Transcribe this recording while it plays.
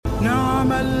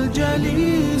نعم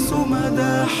الجليس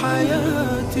مدى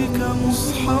حياتك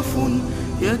مصحف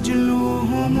يجلو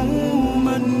هموم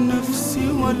النفس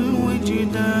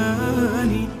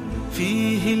والوجدان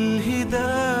فيه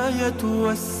الهداية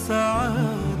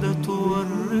والسعادة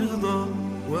والرضا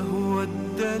وهو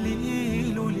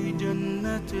الدليل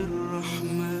لجنة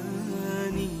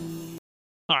الرحمن.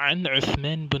 عن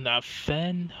عثمان بن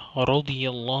عفان رضي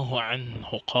الله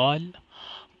عنه قال: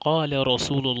 قال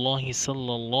رسول الله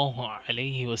صلى الله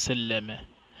عليه وسلم: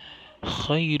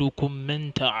 خيركم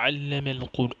من تعلم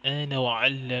القرآن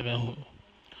وعلمه.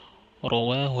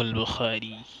 رواه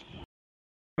البخاري.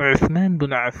 Uthman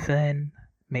bin Affan,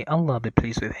 may Allah be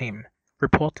pleased with him,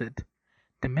 reported,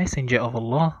 the Messenger of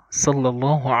Allah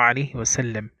sallallahu alaihi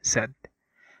wasallam said,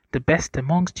 the best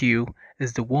amongst you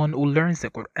is the one who learns the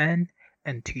Qur'an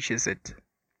and teaches it.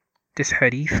 This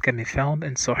hadith can be found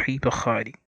in Sahih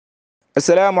Bukhari.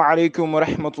 Assalamu alaikum wa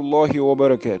rahmatullahi wa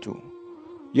barakatuh.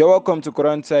 You're welcome to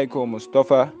Qur'an Psycho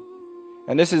Mustafa,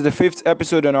 and this is the 5th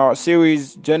episode in our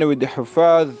series Journey with the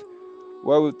Huffaadh,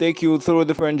 where we'll take you through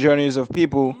different journeys of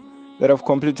people that have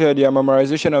completed their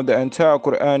memorization of the entire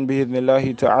Qur'an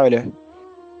bi'idhnillahi ta'ala.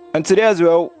 And today as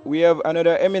well, we have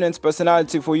another eminent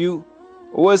personality for you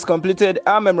who has completed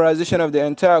our memorization of the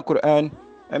entire Qur'an,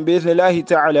 and bi'idhnillahi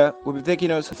ta'ala will be taking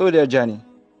us through their journey.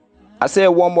 I say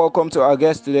a warm welcome to our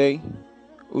guest today,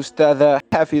 Ustadh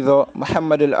Huffaadh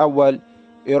Muhammad al-Awwal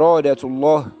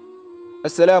Iradatullah.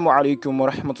 Assalamu alaikum wa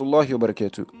rahmatullahi wa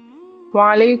barakatuh.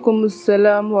 Wa alaikum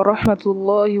assalam wa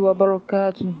rahmatullahi wa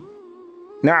barakatuh.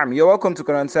 Naam, you're welcome to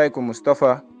Qur'an Psycho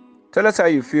Mustafa. Tell us how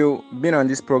you feel being on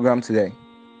this program today.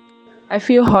 I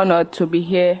feel honored to be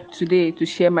here today to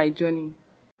share my journey.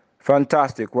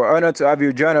 Fantastic. We're honored to have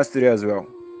you join us today as well.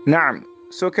 Naam,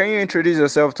 so can you introduce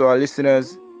yourself to our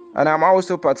listeners? And I'm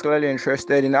also particularly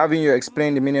interested in having you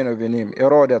explain the meaning of your name,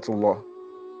 Iradatullah.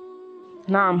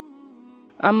 Naam,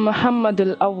 I'm Muhammad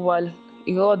al-Awwal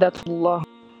Iradatullah,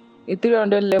 a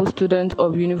 300 level student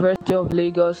of University of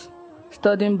Lagos,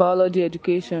 studying biology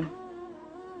education.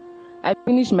 I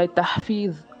finished my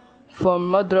tahfiz from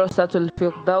Madrasatul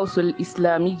Firdaus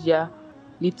al-Islamiyya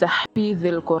li Tahfiz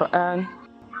al-Qur'an,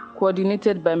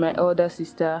 coordinated by my elder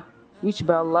sister, which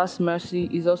by Allah's mercy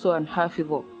is also an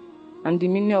hafidh. And the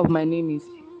meaning of my name is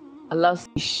Allah's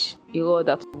Ish,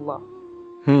 Iradatullah.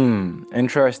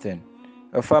 Interesting.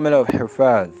 A family of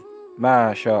Hufaadh.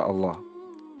 MashaAllah.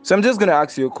 So I'm just going to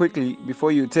ask you quickly,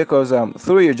 before you take us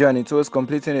through your journey towards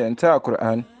completing the entire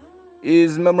Quran,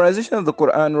 is memorization of the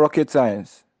Quran rocket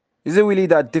science? Is it really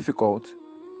that difficult?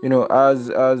 You know, as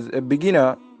a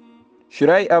beginner,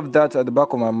 should I have that at the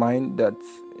back of my mind, that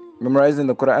memorizing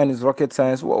the Quran is rocket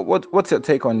science? What's your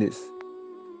take on this?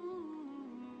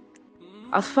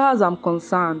 As far as I'm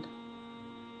concerned,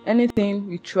 anything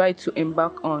we try to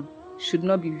embark on should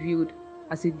not be viewed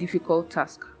as a difficult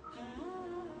task.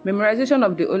 Memorization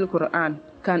of the Holy Quran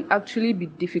can actually be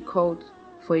difficult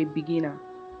for a beginner,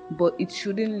 but it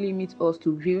shouldn't limit us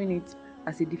to viewing it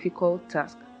as a difficult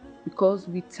task, because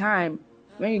with time,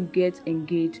 when you get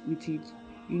engaged with it,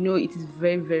 you know it is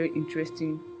very, very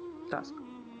interesting task.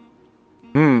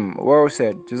 Well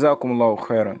said. Jazakumullahu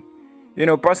khairan. You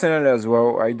know, personally as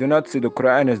well, I do not see the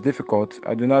Quran as difficult.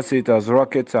 I do not see it as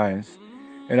rocket science.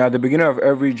 And at the beginning of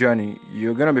every journey,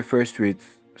 you're going to be faced with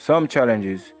some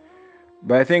challenges.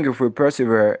 But I think if we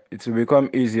persevere, it will become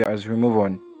easier as we move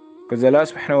on. Because Allah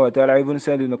subhanahu wa ta'ala even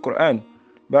said in the Quran,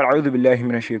 بَلْ أَعُوذُ بِاللَّهِ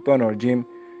مِنَ الشَّيْطَانِ الرَّجِيمِ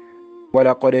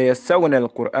وَلَقَدْ يَسَّرْنَا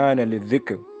الْقُرْآنَ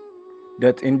لِلذِّكْرِ,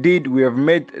 that indeed we have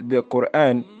made the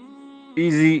Quran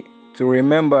easy to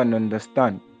remember and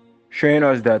understand, showing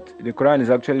us that the Quran is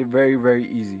actually very,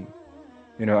 very easy.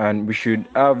 You know, and we should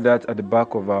have that at the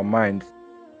back of our minds.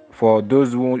 For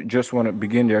those who just want to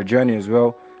begin their journey as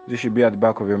well, this should be at the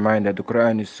back of your mind that the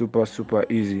Quran is super, super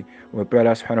easy. We pray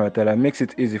Allah subhanahu wa ta'ala makes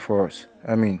it easy for us.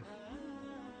 Ameen.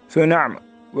 So now,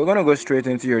 we're going to go straight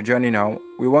into your journey now.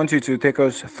 We want you to take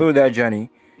us through that journey.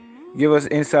 Give us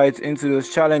insights into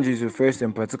those challenges you faced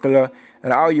in particular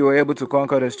and how you were able to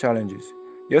conquer those challenges.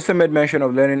 You also made mention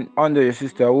of learning under your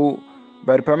sister who,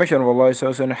 by the permission of Allah, is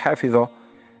also an hafidh.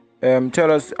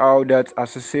 Tell us how that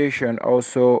association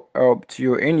also helped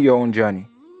you in your own journey.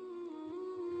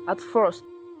 At first,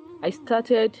 I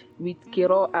started with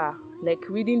Qira'ah, like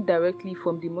reading directly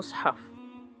from the Mus'haf,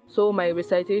 so my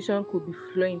recitation could be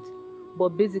fluent, but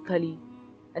basically,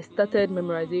 I started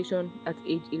memorization at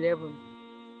age 11.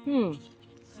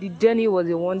 The journey was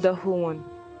a wonderful one,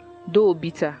 though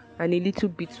bitter and a little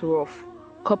bit rough,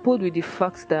 coupled with the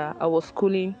fact that I was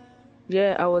schooling.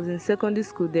 I was in secondary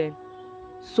school then.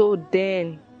 So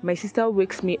then, my sister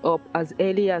wakes me up as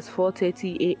early as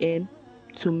 4:30 a.m.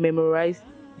 to memorize.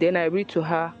 Then I read to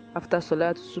her after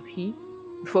Salat Subhi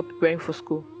before preparing for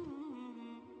school.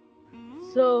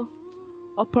 So,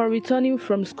 upon returning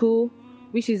from school,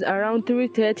 which is around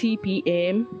 3:30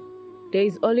 p.m., there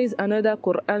is always another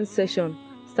Quran session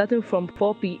starting from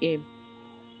 4 p.m.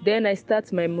 Then I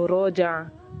start my Muroja.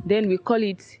 Then we call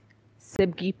it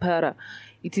Sebgi Para.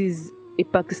 It is a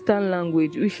Pakistan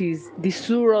language, which is the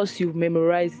surahs you've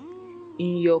memorized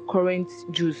in your current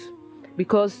juz.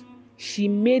 Because she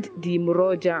made the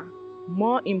Muroja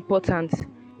more important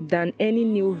than any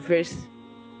new verse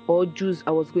or juz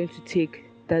I was going to take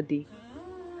that day.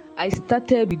 I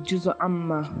started with Juzu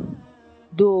Amma,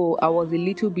 though I was a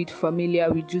little bit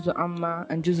familiar with Juzu Amma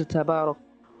and Juzu Tabarak.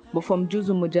 But from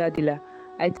Juzu Mujadila,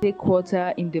 I take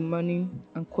quarter in the morning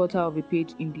and quarter of a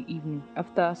page in the evening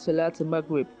after Salat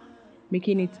Maghrib,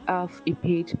 making it half a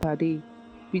page per day.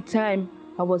 With time,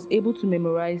 I was able to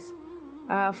memorize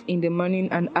half in the morning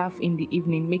and half in the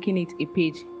evening, making it a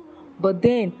page. But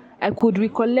then I could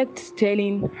recollect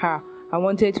telling her I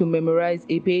wanted to memorize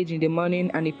a page in the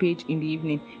morning and a page in the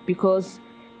evening because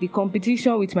the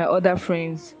competition with my other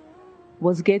friends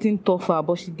was getting tougher,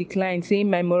 but she declined, saying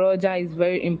my Moroja is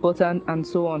very important and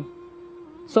so on.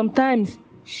 Sometimes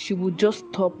she would just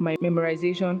stop my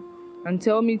memorization and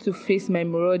tell me to face my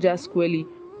Moroja squarely,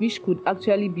 which could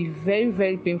actually be very,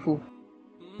 very painful.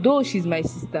 Though she's my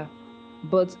sister,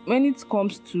 but when it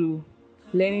comes to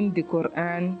learning the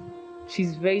Quran,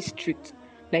 she's very strict.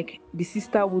 Like the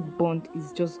sisterhood bond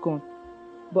is just gone.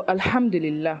 But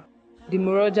Alhamdulillah, the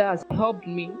Muraja has helped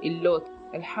me a lot.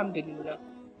 Alhamdulillah.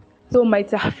 So my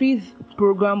Tahfiz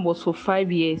program was for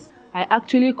 5 years. I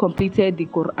actually completed the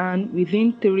Quran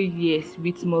within 3 years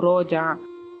with Muraja,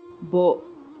 but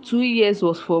 2 years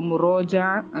was for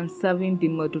Muraja and serving the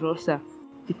madrasa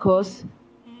because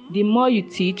the more you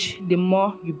teach, the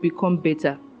more you become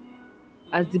better.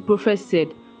 As the Prophet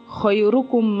said, خَيْرُكُمْ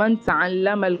مَنْ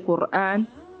تَعَلَّمَ الْقُرْآنَ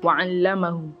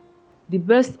وَعَلَّمَهُ. The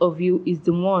best of you is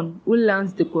the one who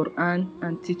learns the Quran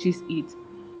and teaches it.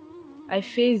 I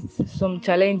faced some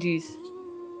challenges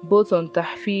both on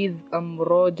Tahfiz and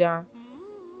Muraja.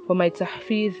 For my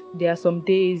Tahfiz, there are some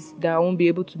days that I won't be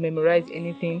able to memorize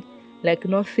anything, like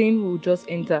nothing will just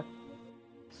enter.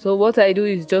 So what I do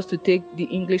is just to take the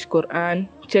English Quran,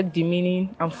 check the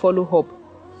meaning and follow up.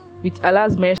 With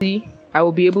Allah's mercy, I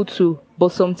will be able to, but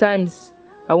sometimes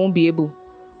I won't be able.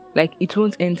 Like it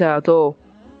won't enter at all.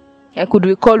 I could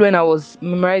recall when I was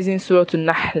memorizing Surah to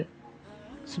Nahl.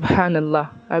 Subhanallah,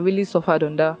 I really suffered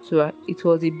on that surah. It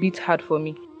was a bit hard for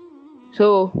me.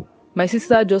 So my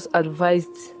sister just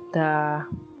advised that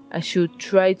I should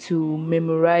try to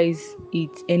memorize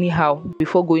it anyhow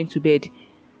before going to bed.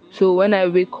 So when I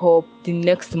wake up the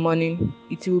next morning,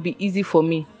 it will be easy for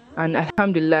me. And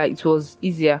Alhamdulillah, it was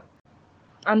easier.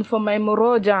 And for my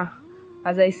Moroja,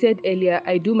 as I said earlier,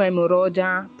 I do my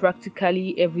Moroja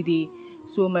practically every day.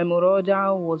 So my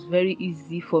Moroja was very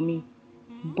easy for me.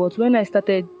 But when I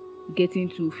started getting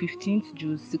to 15th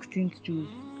Juz, 16th Juz,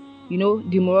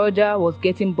 the Moroja was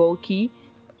getting bulky,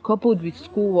 coupled with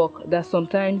schoolwork that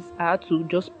sometimes I had to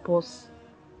just pause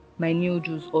my new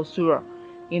Juz or Surah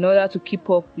in order to keep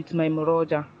up with my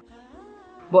Moroja.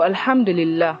 But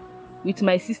Alhamdulillah, with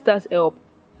my sister's help,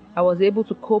 I was able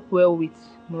to cope well with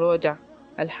Moroja.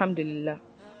 Alhamdulillah.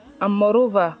 And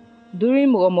moreover,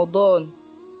 during Ramadan,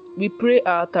 we pray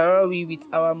our Taraweeh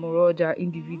with our Moroja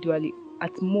individually,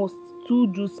 at most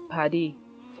 2 juz per day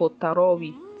for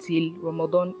Taraweeh till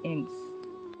Ramadan ends.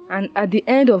 And at the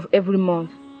end of every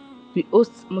month, we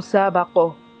host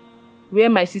Musabaqah, where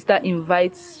my sister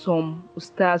invites some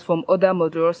ustaz from other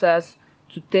madrasas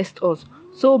to test us.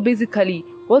 So basically,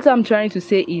 what I'm trying to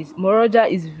say is Moroja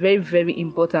is very, very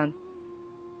important.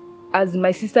 As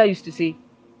my sister used to say,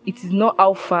 it is not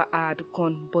how far I had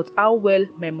gone, but how well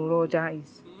my Moroja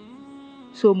is.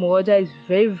 So Moroja is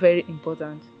very, very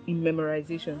important in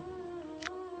memorization.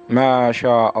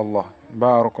 MashaAllah.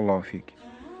 Barakallahu feek.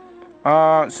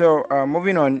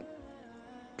 Moving on,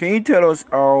 can you tell us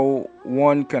how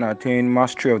one can attain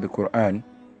mastery of the Quran?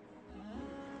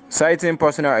 Citing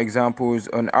personal examples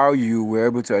on how you were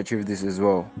able to achieve this as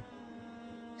well.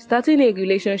 Starting a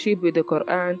relationship with the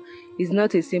Quran is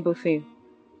not a simple thing.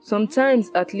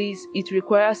 Sometimes, at least, it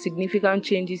requires significant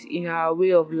changes in our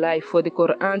way of life for the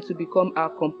Quran to become our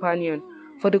companion,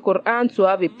 for the Quran to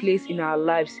have a place in our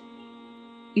lives.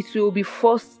 It will be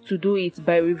forced to do it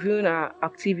by reviewing our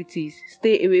activities,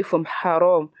 stay away from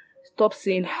haram, stop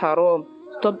saying haram,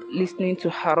 stop listening to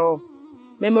haram.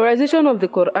 Memorization of the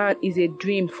Quran is a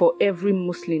dream for every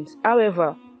Muslim.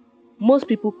 However, most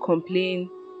people complain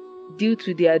due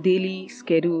to their daily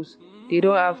schedules. They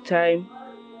don't have time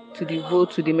to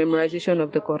devote to the memorization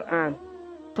of the Quran.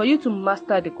 For you to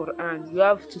master the Quran, you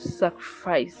have to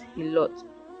sacrifice a lot.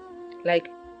 Like,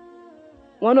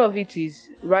 one of it is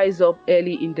rise up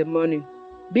early in the morning.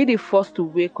 Be the first to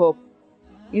wake up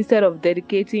instead of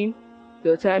dedicating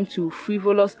your time to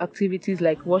frivolous activities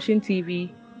like watching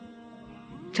TV,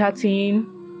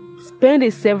 chatting.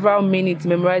 Spend several minutes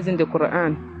memorizing the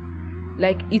Quran.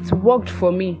 Like, it worked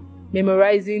for me,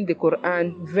 memorizing the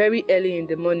Quran very early in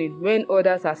the morning when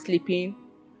others are sleeping,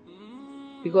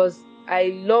 because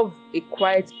I love a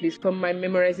quiet place for my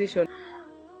memorization.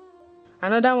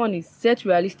 Another one is set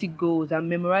realistic goals and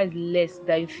memorize less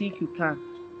than you think you can.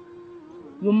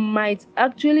 You might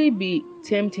actually be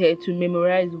tempted to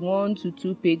memorize 1 to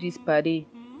 2 pages per day,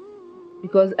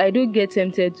 because I do get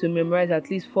tempted to memorize at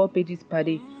least 4 pages per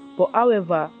day. But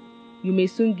however, you may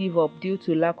soon give up due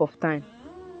to lack of time.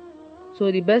 So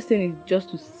the best thing is just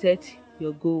to set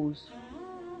your goals.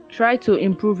 Try to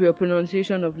improve your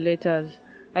pronunciation of letters.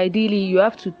 Ideally, you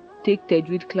have to take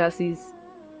tajweed classes.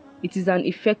 It is an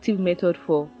effective method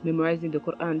for memorizing the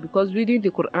Quran, because reading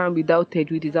the Quran without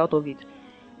tajweed is out of it.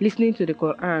 Listening to the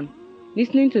Quran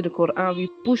will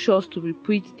push us to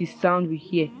repeat the sound we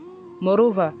hear.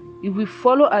 Moreover, if we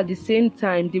follow at the same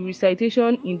time the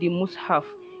recitation in the Mus'haf,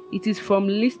 it is from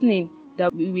listening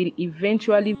that we will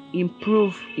eventually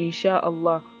improve,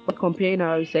 inshallah, by comparing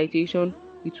our recitation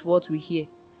with what we hear.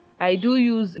 I do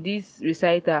use this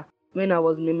reciter when I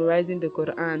was memorizing the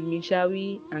Quran,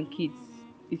 Minshawi and Kids.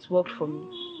 It worked for me.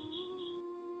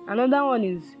 Another one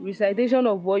is recitation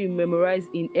of what you memorize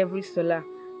in every salah.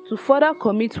 To further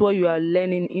commit what you are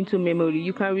learning into memory,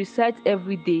 you can recite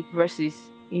everyday verses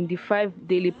in the 5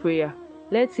 daily prayer.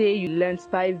 Let's say you learned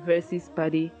 5 verses per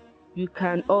day. You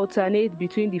can alternate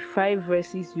between the 5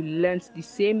 verses you learned the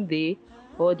same day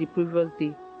or the previous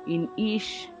day in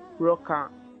each rak'ah.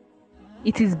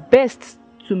 It is best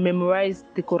to memorize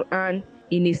the Quran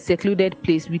in a secluded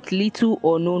place with little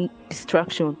or no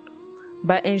distraction.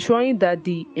 By ensuring that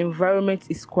the environment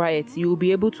is quiet, you will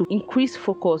be able to increase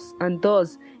focus and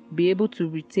thus be able to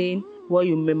retain what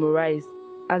you memorize.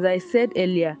 As I said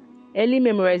earlier, early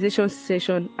memorization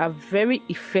sessions are very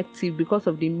effective because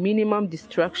of the minimum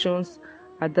distractions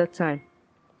at that time.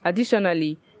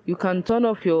 Additionally, you can turn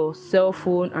off your cell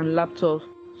phone and laptop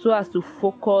so as to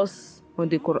focus on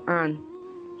the Quran.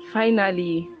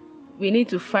 Finally, we need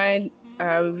to find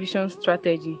a revision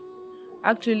strategy.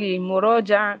 Actually,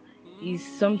 Muraja is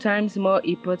sometimes more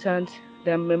important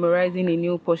than memorizing a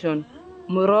new portion.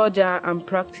 Muraja and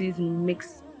practice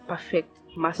makes perfect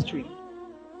mastery.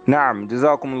 Naam,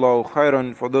 Jazakumullahu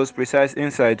khairan for those precise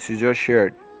insights you just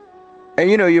shared. And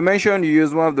you mentioned you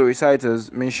used one of the reciters,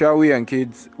 Minshawi and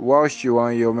Kids, whilst you were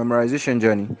on your memorization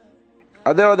journey.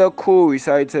 Are there other cool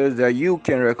reciters that you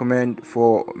can recommend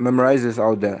for memorizers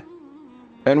out there?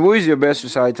 And who is your best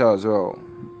reciter as well?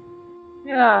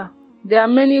 Yeah, there are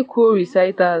many cool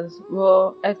reciters,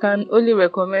 but I can only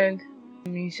recommend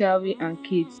Minshawi and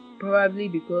Kids, probably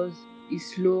because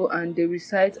he's slow and they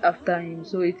recite after him,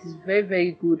 so it is very,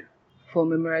 very good for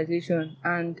memorization.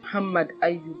 And Hamad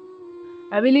Ayub.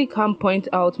 I really can't point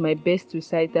out my best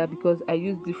reciter because I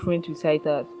use different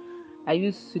reciters. I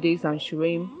use Sudais and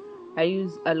Shuraim, I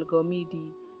use Al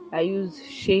Ghamidi, I use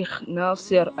Sheikh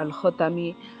Nasir Al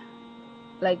Khatami.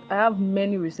 Like, I have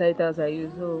many reciters I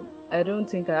use, so I don't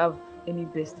think I have any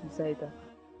best reciter.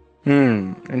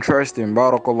 Interesting.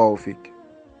 Barakallahu fik.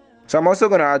 So I'm also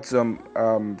going to add some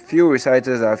few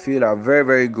reciters I feel are very,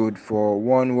 very good for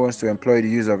one who wants to employ the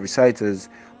use of reciters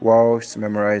whilst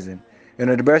memorizing.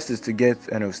 The best is to get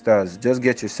an ustaz. Just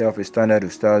get yourself a standard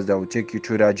ustaz that will take you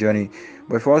through that journey.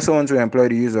 But if you also want to employ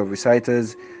the use of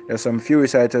reciters, there's some few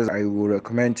reciters I will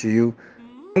recommend to you.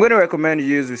 I'm going to recommend you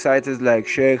use reciters like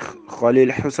Sheikh Khalil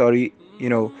Husari.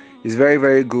 He's very,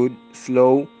 very good,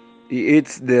 slow. He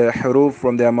hits the huruf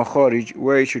from their makharij,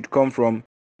 where it should come from,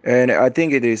 and I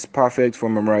think it is perfect for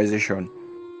memorization.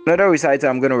 Another reciter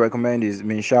I'm going to recommend is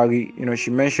Minshawi. She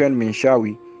mentioned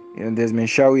Minshawi. There's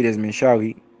Minshawi, there's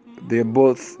Minshawi. They're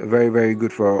both very, very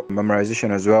good for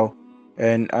memorization as well.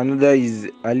 And another is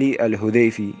Ali Al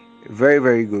Hudayfi. Very,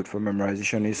 very good for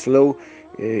memorization. It's slow,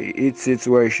 it's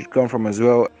where it should come from as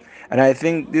well. And I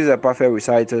think these are perfect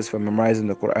reciters for memorizing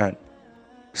the Quran.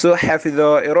 So,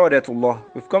 Hafidha Iradatullah,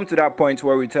 we've come to that point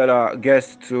where we tell our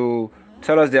guests to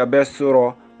tell us their best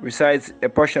surah, recite a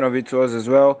portion of it to us as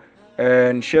well,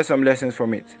 and share some lessons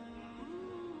from it.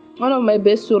 One of my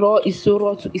best surah is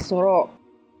Surah to Isra.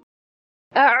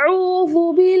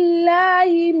 أعوذ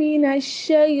بالله من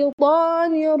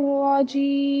الشيطان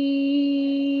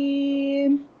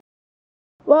الرجيم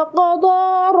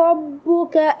وقضى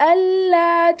ربك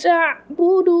ألا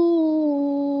تعبدوا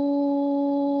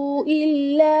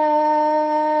إلا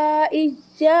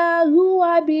إياه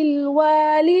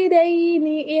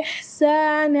وبالوالدين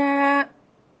إحسانا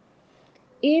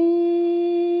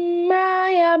إما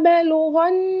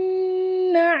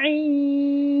يبلغن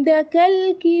عندك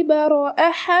الكبر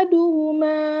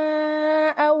أحدهما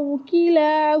أو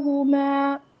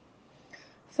كلاهما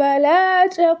فلا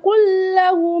تقل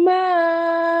لهما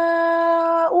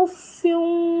أف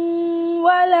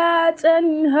ولا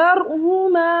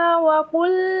تنهرهما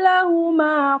وقل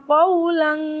لهما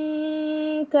قولا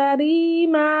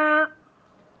كريما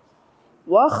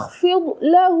واخفض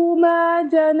لهما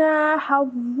جناح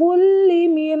الذل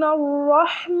من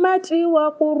الرحمة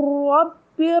وقل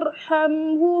رب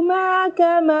ارحمهما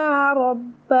كما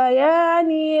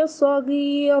ربياني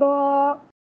صغيرا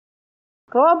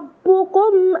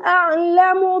ربكم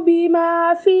أعلم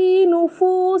بما في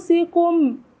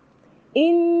نفوسكم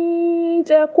إن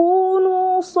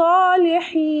تكونوا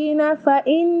صالحين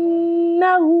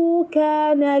فإنه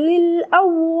كان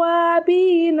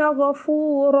للأوابين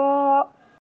غفورا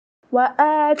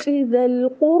وآت ذا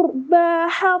القربى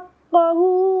حقه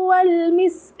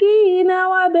والمسكين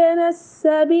وابن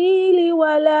السبيل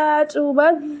ولا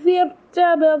تبذر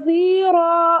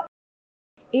تبذيرا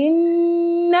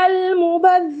إن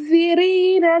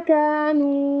المبذرين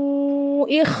كانوا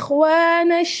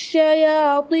إخوان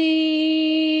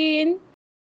الشياطين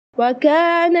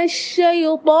وكان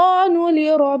الشيطان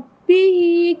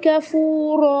لربه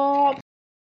كفورا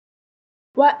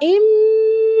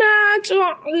وإما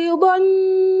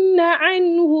تعرضن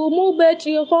عنهم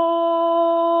ابتغاء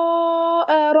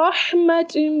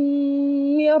رحمة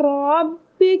من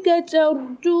ربك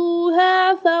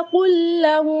ترجوها فقل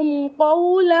لهم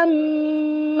قولا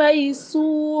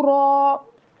ميسورا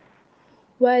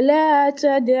ولا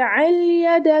تجعل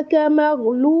يدك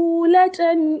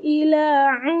مغلولة إلى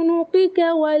عنقك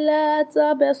ولا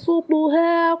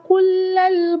تبسطها كل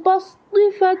البسط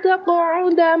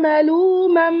فتقعد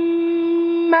ملوما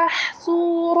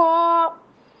محسورا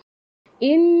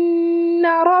إن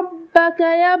ربك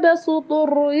يبسط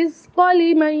الرزق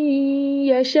لمن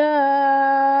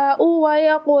يشاء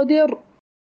ويقدر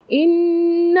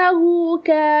إنه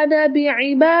كان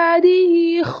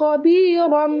بعباده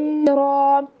خبيرا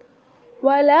بصيرا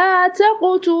ولا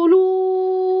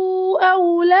تقتلوا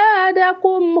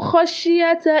أولادكم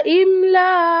خشية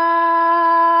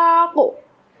إملاق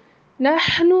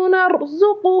نحن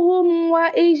نرزقهم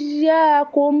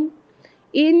وإياكم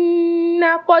إن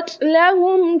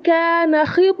قتلهم كان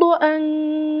خطأ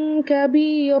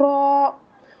كبيرا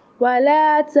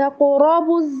ولا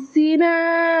تقربوا الزنا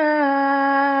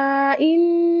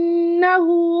إنه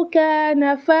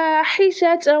كان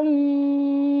فاحشة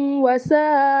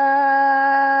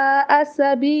وساء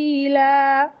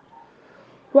سبيلا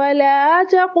ولا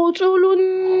تقتلوا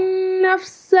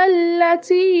النفس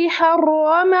التي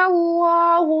حرم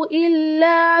الله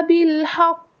إلا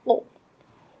بالحق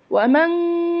ومن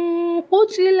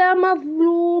قتل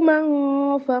مظلوما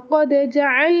فقد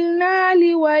جعلنا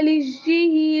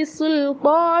لوليه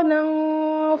سلطانا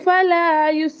فلا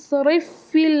يسرف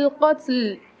في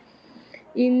القتل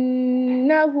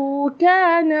إنه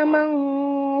كان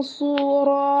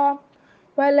منصورا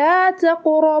ولا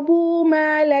تقربوا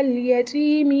مال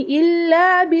اليتيم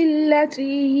إلا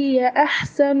بالتي هي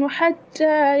أحسن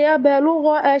حتى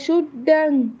يبلغ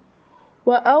أشده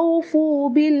وأوفوا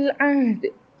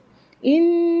بالعهد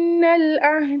إن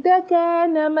العهد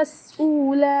كان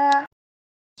مسؤولا.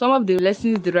 Some of the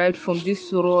lessons derived from this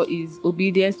surah is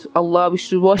obedience to Allah. We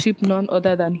should worship none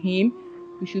other than Him.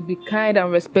 We should be kind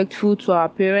and respectful to our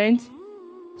parents.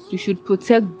 We should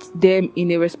protect them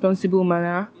in a responsible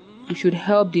manner. We should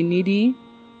help the needy.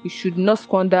 We should not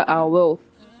squander our wealth.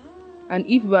 And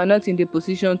if we are not in the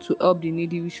position to help the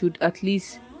needy, we should at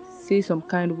least say some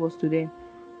kind words to them.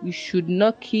 We should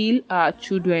not kill our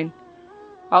children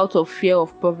out of fear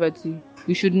of poverty.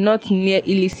 We should not near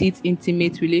illicit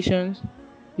intimate relations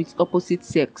with opposite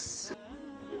sex.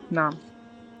 Now,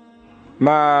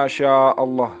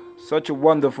 MashaAllah, such a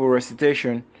wonderful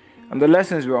recitation, and the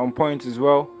lessons were on point as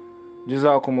well.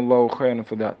 Jazakumullahu khairan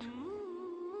for that.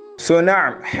 So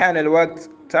now, Han al-Waqt,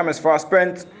 time is fast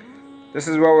spent. This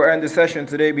is where we'll end the session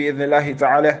today, bi'idhnillahi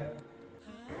ta'ala.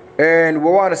 And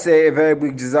we want to say a very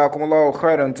big Jazakumullahu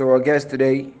khairan to our guest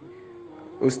today,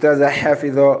 Ustaz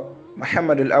Hafidha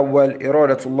Muhammad al-Awwal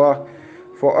Iradatullah,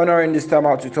 for honoring this time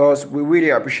out to us. We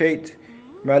really appreciate.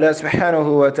 May Allah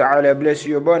subhanahu wa ta'ala bless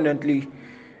you abundantly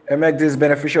and make this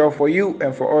beneficial for you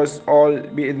and for us all,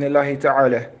 bi'idhnillahi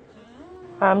ta'ala.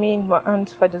 Ameen wa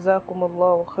ant fa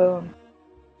jazakumullahu khairan.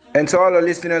 And to all our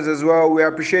listeners as well, we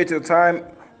appreciate your time.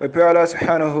 We pray Allah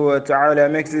subhanahu wa ta'ala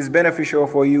makes this beneficial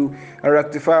for you and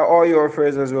rectify all your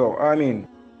affairs as well. Ameen.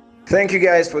 Thank you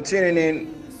guys for tuning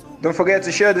in. Don't forget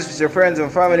to share this with your friends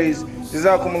and families.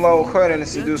 Jazakumullahu khairan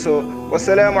as you do so.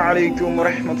 Wassalamu alaikum wa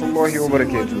rahmatullahi wa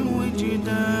barakatuh.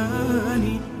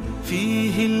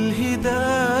 فيه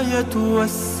الهداية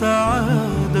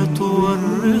والسعادة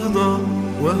والرضا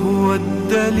وهو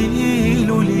الدليل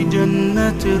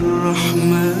لجنة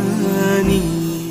الرحمن